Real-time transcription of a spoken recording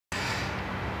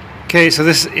Okay, so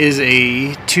this is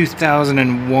a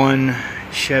 2001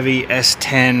 Chevy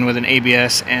S10 with an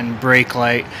ABS and brake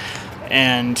light,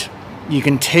 and you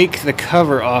can take the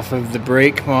cover off of the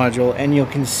brake module and you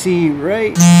can see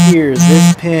right here,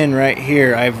 this pin right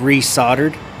here, I've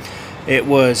resoldered. It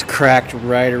was cracked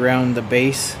right around the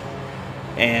base,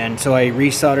 and so I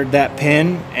resoldered that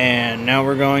pin, and now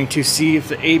we're going to see if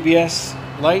the ABS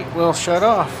light will shut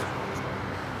off.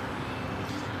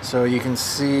 So you can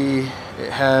see it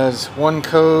has one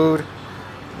code.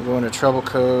 We'll go into trouble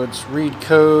codes, read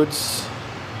codes,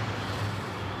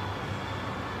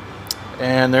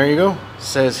 and there you go. It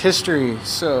says history.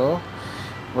 So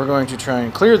we're going to try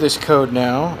and clear this code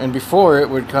now, and before it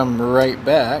would come right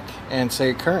back and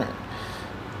say current.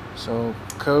 So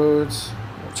codes,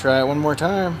 we'll try it one more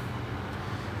time.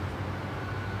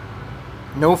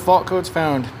 No fault codes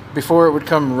found. Before it would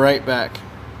come right back.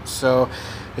 So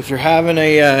if you're having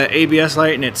a ABS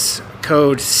light and it's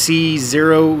code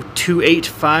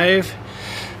c0265,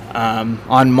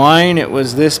 on mine it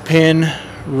was this pin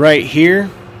right here.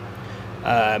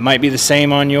 It might be the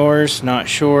same on yours, not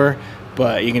sure,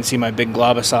 but you can see my big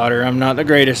glob of solder. I'm not the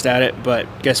greatest at it, but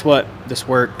guess what? This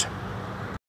worked.